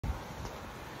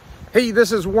Hey,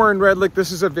 this is Warren Redlick.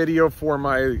 This is a video for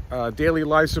my daily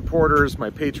live supporters, my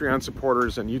Patreon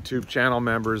supporters, and YouTube channel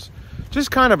members. Just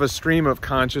kind of a stream of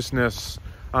consciousness.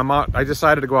 I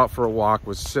decided to go out for a walk,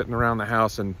 was sitting around the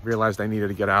house and realized I needed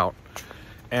to get out.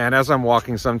 And as I'm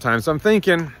walking, sometimes I'm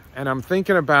thinking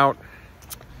about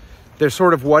there's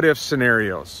sort of what if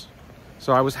scenarios.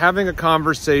 So I was having a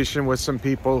conversation with some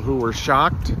people who were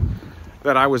shocked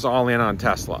that I was all in on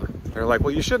Tesla. They're like,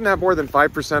 well, you shouldn't have more than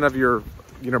 5% of your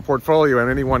portfolio in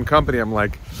any one company. I'm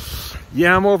like,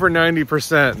 yeah, I'm over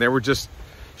 90%. And they were just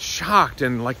shocked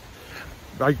and like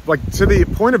to the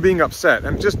point of being upset.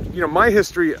 And just, my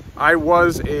history, I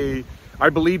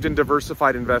believed in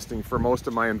diversified investing for most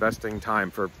of my investing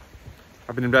time.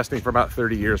 I've been investing for about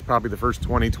 30 years, probably the first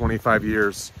 25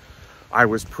 years. I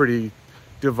was pretty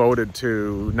devoted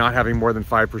to not having more than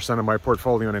 5% of my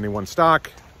portfolio in any one stock.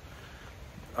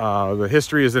 The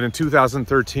history is that in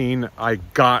 2013, I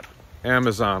got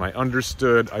Amazon. I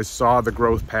understood, I saw the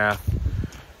growth path,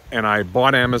 and I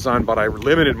bought Amazon, but I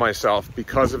limited myself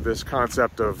because of this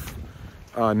concept of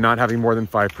not having more than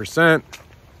 5%.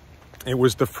 It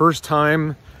was the first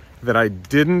time that I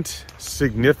didn't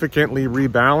significantly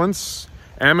rebalance.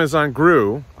 Amazon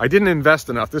grew. I didn't invest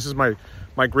enough. This is my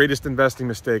greatest investing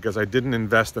mistake, is I didn't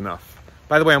invest enough.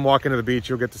 By the way, I'm walking to the beach.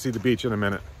 You'll get to see the beach in a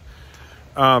minute.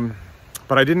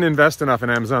 But I didn't invest enough in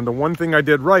Amazon. The one thing I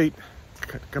did right,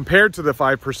 compared to the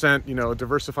 5%,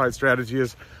 diversified strategy,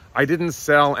 is I didn't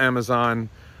sell Amazon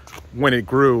when it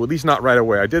grew, at least not right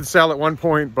away. I did sell at one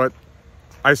point, but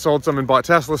I sold some and bought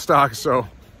Tesla stock, so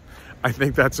I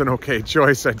think that's an okay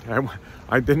choice.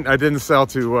 I didn't sell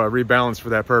to rebalance for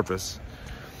that purpose.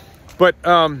 But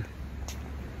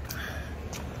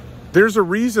there's a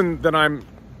reason that I'm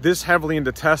this heavily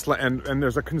into Tesla, and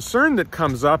there's a concern that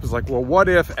comes up, is like, well, what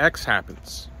if X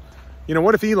happens?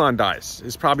 What if Elon dies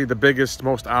is probably the biggest,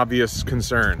 most obvious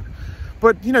concern.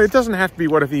 But, it doesn't have to be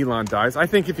what if Elon dies. I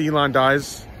think if Elon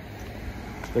dies,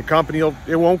 the company,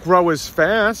 it won't grow as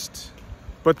fast,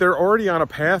 but they're already on a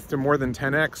path to more than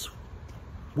 10X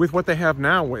with what they have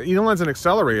now. Elon's an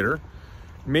accelerator.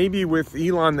 Maybe with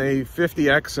Elon, they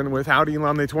 50X, and without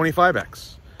Elon, they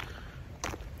 25X.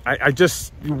 I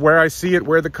just, where I see it,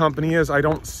 where the company is, I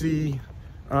don't see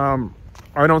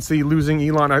losing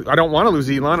Elon. I don't want to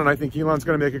lose Elon, and I think Elon's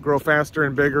going to make it grow faster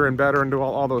and bigger and better and do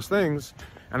all those things.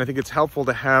 And I think it's helpful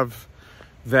to have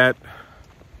that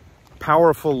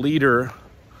powerful leader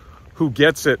who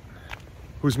gets it,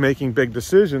 who's making big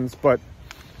decisions. But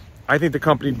I think the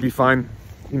company would be fine.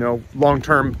 Long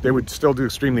term, they would still do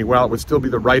extremely well. It would still be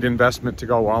the right investment to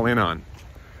go all in on.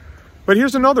 But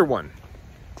here's another one.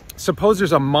 Suppose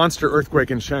there's a monster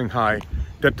earthquake in Shanghai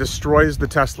that destroys the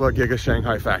Tesla Giga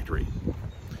Shanghai factory.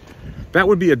 That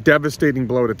would be a devastating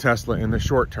blow to Tesla in the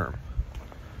short term,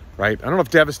 right? I don't know if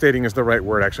devastating is the right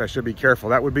word. Actually, I should be careful.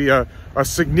 That would be a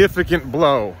significant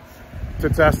blow to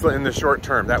Tesla in the short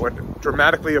term. That would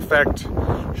dramatically affect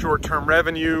short-term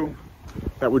revenue.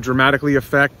 That would dramatically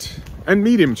affect and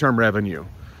medium-term revenue.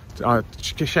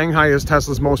 Shanghai is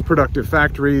Tesla's most productive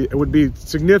factory. It would be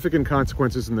significant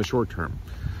consequences in the short term.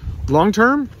 Long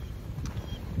term,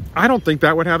 I don't think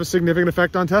that would have a significant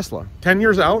effect on Tesla. 10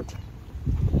 years out,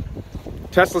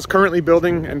 Tesla's currently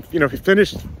building and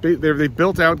finished. They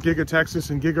built out Giga Texas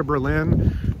and Giga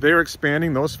Berlin. They're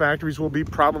expanding. Those factories will be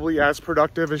probably as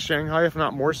productive as Shanghai, if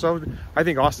not more so. I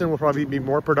think Austin will probably be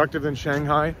more productive than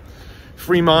Shanghai.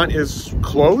 Fremont is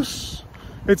close.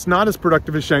 It's not as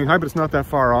productive as Shanghai, but it's not that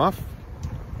far off.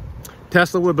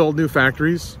 Tesla will build new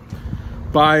factories.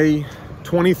 By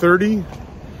 2030,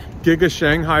 Giga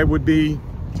Shanghai would be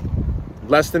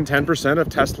less than 10% of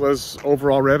Tesla's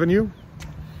overall revenue.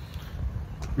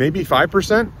 Maybe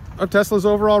 5% of Tesla's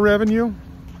overall revenue.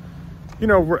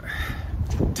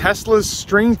 Tesla's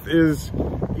strength is,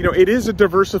 it is a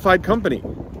diversified company.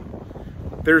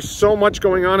 There's so much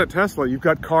going on at Tesla. You've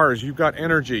got cars, you've got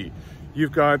energy,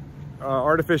 you've got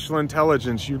artificial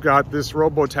intelligence, you've got this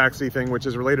robo-taxi thing, which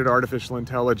is related to artificial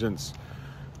intelligence.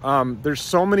 There's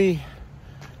so many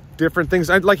different things.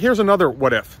 Here's another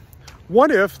what if.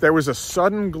 What if there was a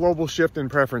sudden global shift in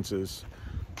preferences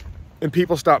and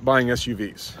people stopped buying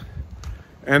SUVs?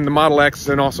 And the Model X,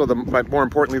 and also more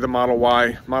importantly, the Model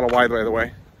Y. Model Y, by the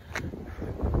way.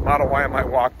 Model Y, I might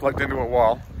walk plugged into a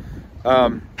wall.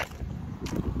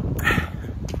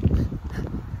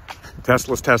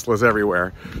 Teslas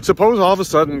everywhere. Suppose all of a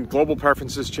sudden global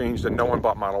preferences changed and no one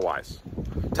bought Model Ys.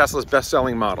 Tesla's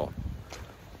best-selling model.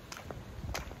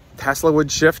 Tesla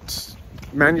would shift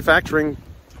manufacturing,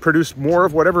 produce more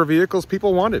of whatever vehicles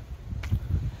people wanted.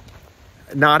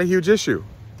 Not a huge issue.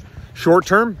 Short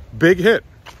term, big hit.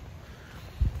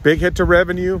 Big hit to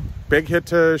revenue, big hit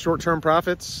to short-term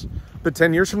profits. But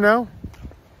 10 years from now,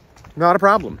 not a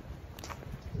problem.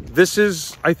 This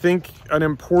is, I think, an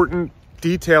important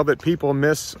detail that people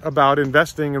miss about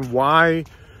investing, and why,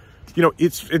 you know,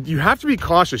 you have to be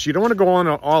cautious. You don't want to go on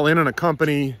all in on a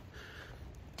company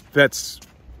that's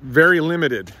very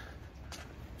limited,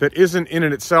 that isn't in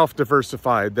and itself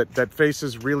diversified, that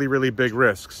faces really, really big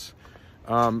risks.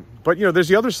 But, you know, there's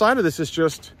the other side of this. Is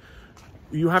just,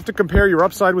 you have to compare your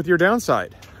upside with your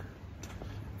downside.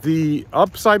 The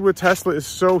upside with Tesla is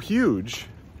so huge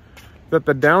that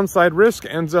the downside risk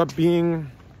ends up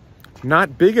being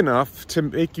not big enough to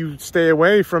make you stay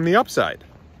away from the upside.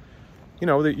 You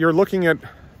know, that you're looking at,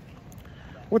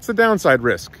 what's the downside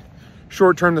risk?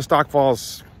 Short term, the stock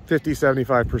falls 50,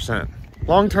 75%.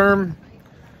 Long term,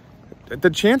 the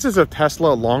chances of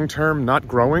Tesla long term not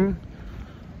growing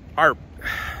are,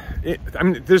 I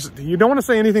mean, you don't want to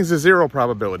say anything's a zero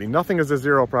probability. Nothing is a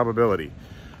zero probability,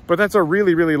 but that's a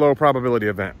really, really low probability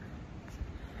event.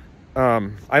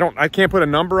 I can't put a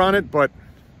number on it, but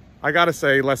I gotta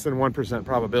say less than 1%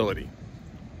 probability.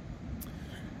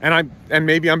 And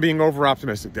maybe I'm being over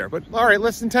optimistic there, but all right,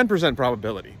 less than 10%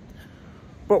 probability.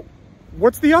 But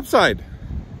what's the upside?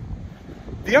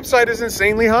 The upside is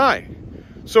insanely high.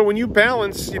 So when you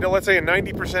balance, you know, let's say a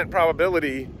 90%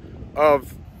 probability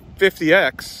of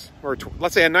 50x, or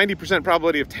let's say a 90%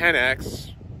 probability of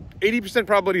 10x, 80%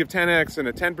 probability of 10x, and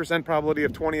a 10% probability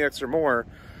of 20x or more,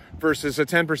 versus a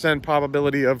 10%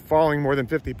 probability of falling more than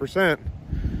 50%,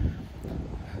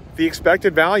 the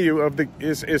expected value of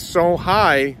is so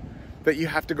high that you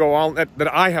have to go all, that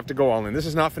I have to go all in. This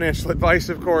is not financial advice,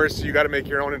 of course. You got to make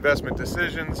your own investment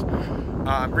decisions.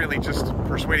 I'm really just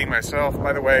persuading myself.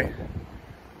 By the way,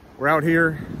 we're out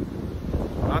here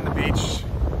on the beach.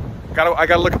 I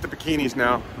gotta look at the bikinis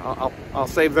now. I'll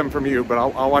save them from you, but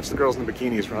I'll watch the girls in the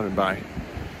bikinis running by.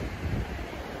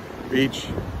 Beach.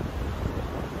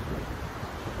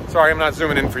 Sorry, I'm not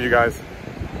zooming in for you guys.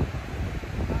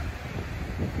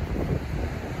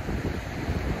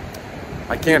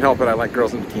 I can't help it. I like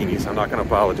girls in bikinis. I'm not going to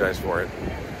apologize for it.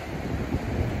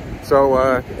 So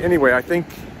anyway, I think,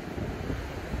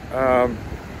 oh,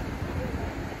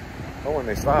 and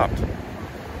they stopped.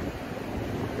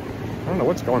 I don't know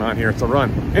what's going on here. It's a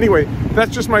run. Anyway,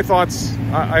 that's just my thoughts.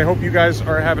 I hope you guys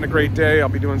are having a great day. I'll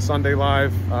be doing Sunday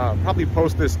Live. Probably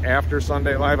post this after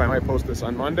Sunday Live. I might post this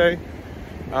on Monday.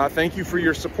 Thank you for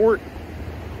your support.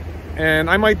 And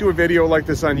I might do a video like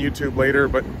this on YouTube later,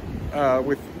 but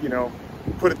with, you know,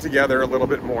 put it together a little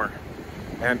bit more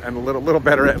and a little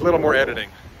better, a little more editing.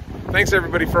 Thanks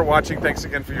everybody for watching. Thanks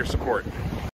again for your support.